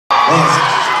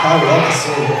Y'all can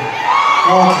see.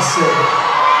 Y'all can see.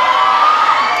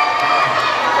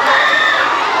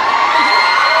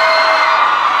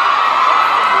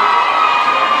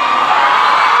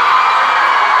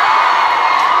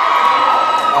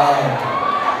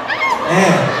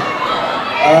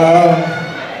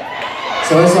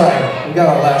 So it's like, we got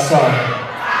our last song.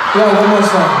 We got one more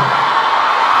song.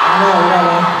 I know, we got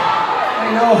one.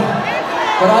 I know.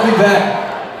 But I'll be back.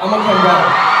 I'm gonna come back.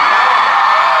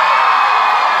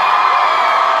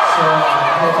 So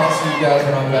I hope I'll see you guys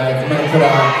when I'm back. I'm gonna put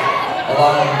out a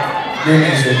lot of new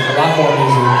music, a lot more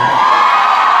music.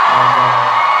 And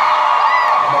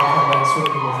I'm gonna come back soon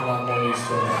with a lot more new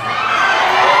stuff.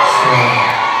 So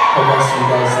hope I'll see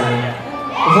you guys then.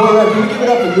 Before we wrap, can we give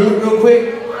it up for Luke real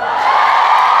quick?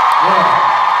 Yeah.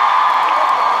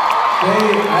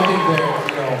 I think they're,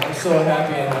 I'm so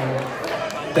happy and I'm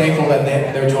thankful that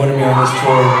they're joining me on this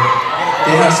tour.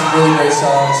 They have some really great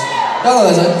songs. Y'all know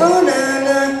it's like, oh na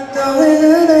na, I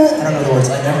don't know the words,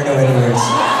 I never know any words.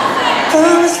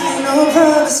 Promise me no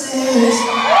promises.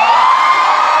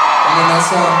 And then that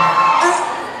song,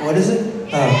 what is it?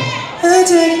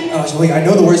 Oh, wait, I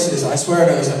know the words to this, I swear I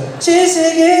know this one. She's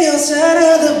taking your side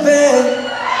of the bed.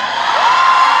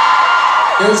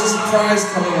 There's a surprise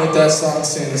coming with that song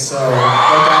soon, so look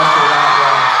after that,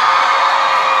 yeah.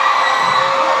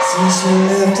 Since she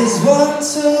left us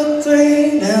 1, 2,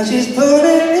 3, now she's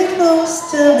pulling me close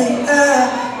to me.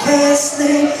 I can't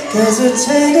sleep, cause we're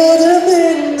tangled up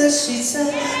in the sheets.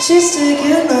 She's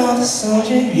taking all the songs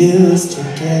you used to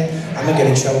get. I'm gonna get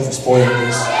in trouble for spoiling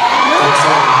this.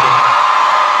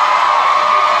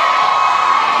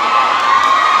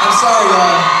 I'm sorry,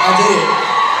 y'all. I did it.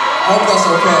 I hope that's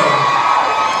okay.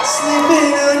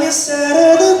 Sleeping on your side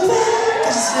of the bed,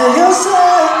 cause it's still your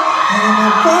side, and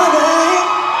I'm falling.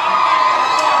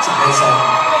 It's a great song.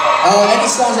 Any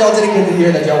songs y'all didn't get to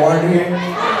hear that y'all wanted to hear?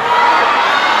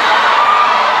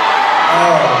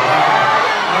 Oh, wow.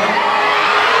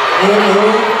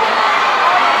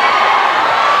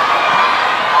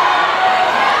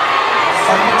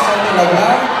 Something like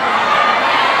that?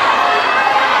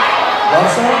 Love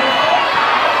song?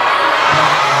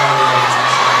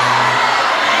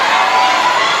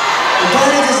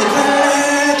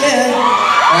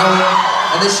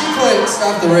 And then she put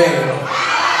Stop the Rain,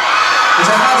 which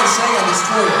I haven't sang on this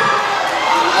tour.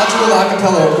 I'll do it a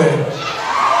cappella real quick.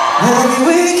 Maybe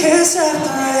we can't stop the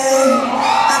rain.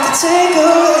 I can take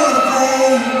away the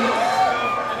pain.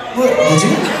 What, did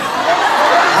you?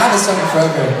 I haven't sung it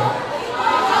forever.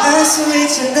 I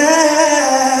sweet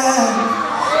tonight.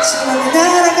 So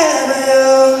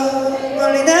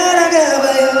only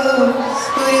날아가봐요.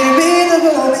 우리를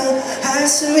믿어보면 할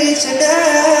수 있잖아.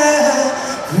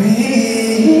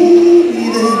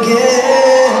 Breathe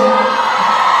again.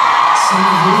 So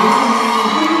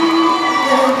breathe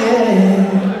again.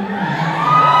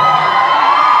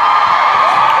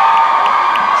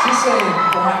 She's saying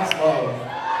perhaps love.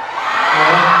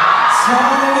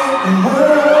 사랑의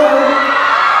love.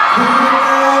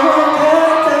 그리움을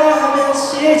같다면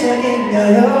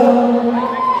시작인가요?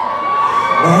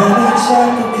 나는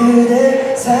자꾸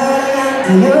그댈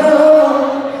사랑한대요.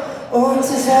 온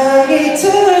세상이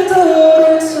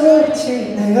들도록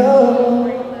소리치네요.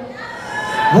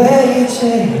 왜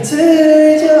이제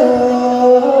들죠?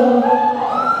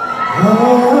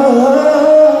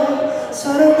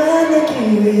 서로 만나기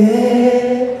위해.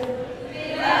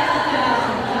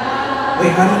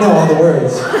 Wait, how do you know all the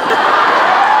words?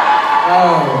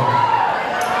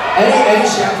 Any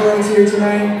chaperones here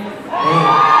tonight?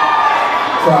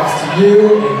 Props to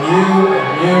you, and you, and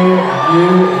you, and you,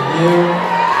 and you,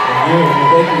 and you.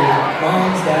 Thank you,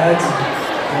 moms, dads.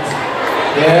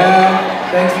 Yeah,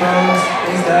 thanks moms,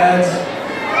 thanks dads.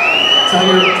 Tell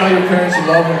your parents you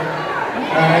love them.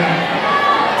 Alright?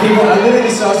 People, I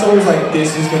literally saw someone who's like,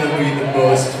 this is gonna be the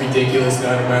most ridiculous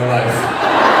night of my life.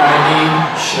 I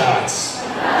need shots.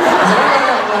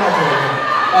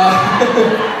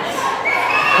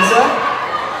 What's that?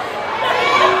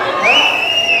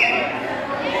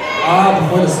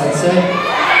 Before the sunset?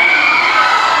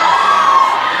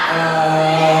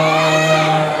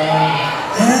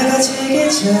 해가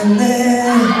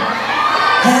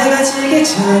지기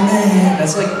전에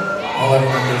That's like all I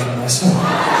remember from my song.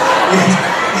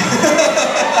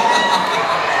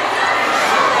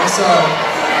 I'm sorry.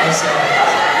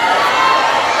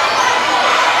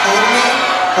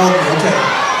 Hold me, okay.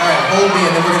 Alright, hold me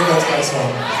and then we're gonna go to my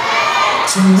song.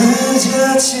 좀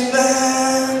늦었지만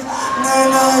날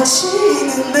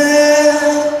놓치는 날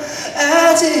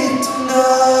아직도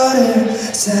너를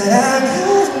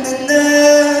사랑하는 날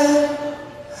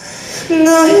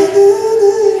너의 눈을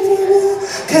보며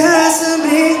가슴이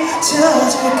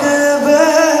잊혀질까봐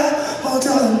Hold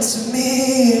on to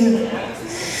me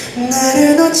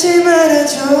나를 놓지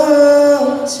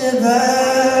말아줘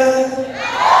제발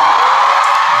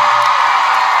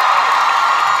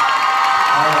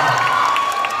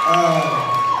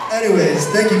Anyways,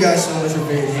 thank you guys so much for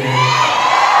being here.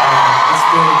 It's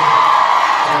been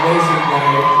an amazing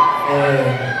night,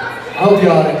 and I hope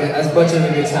y'all had as much of a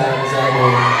good time as I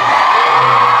did.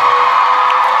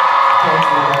 Thank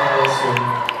you about this,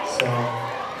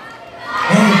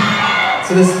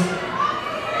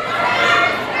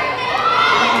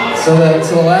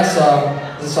 so the last song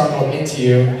is a song called Into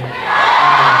You. So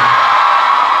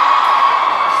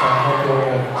I hope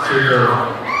you're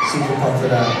super pumped for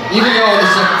that. Even though on the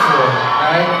second floor,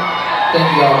 alright? Thank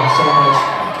you all so much.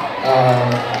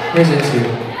 Here's Into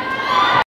You.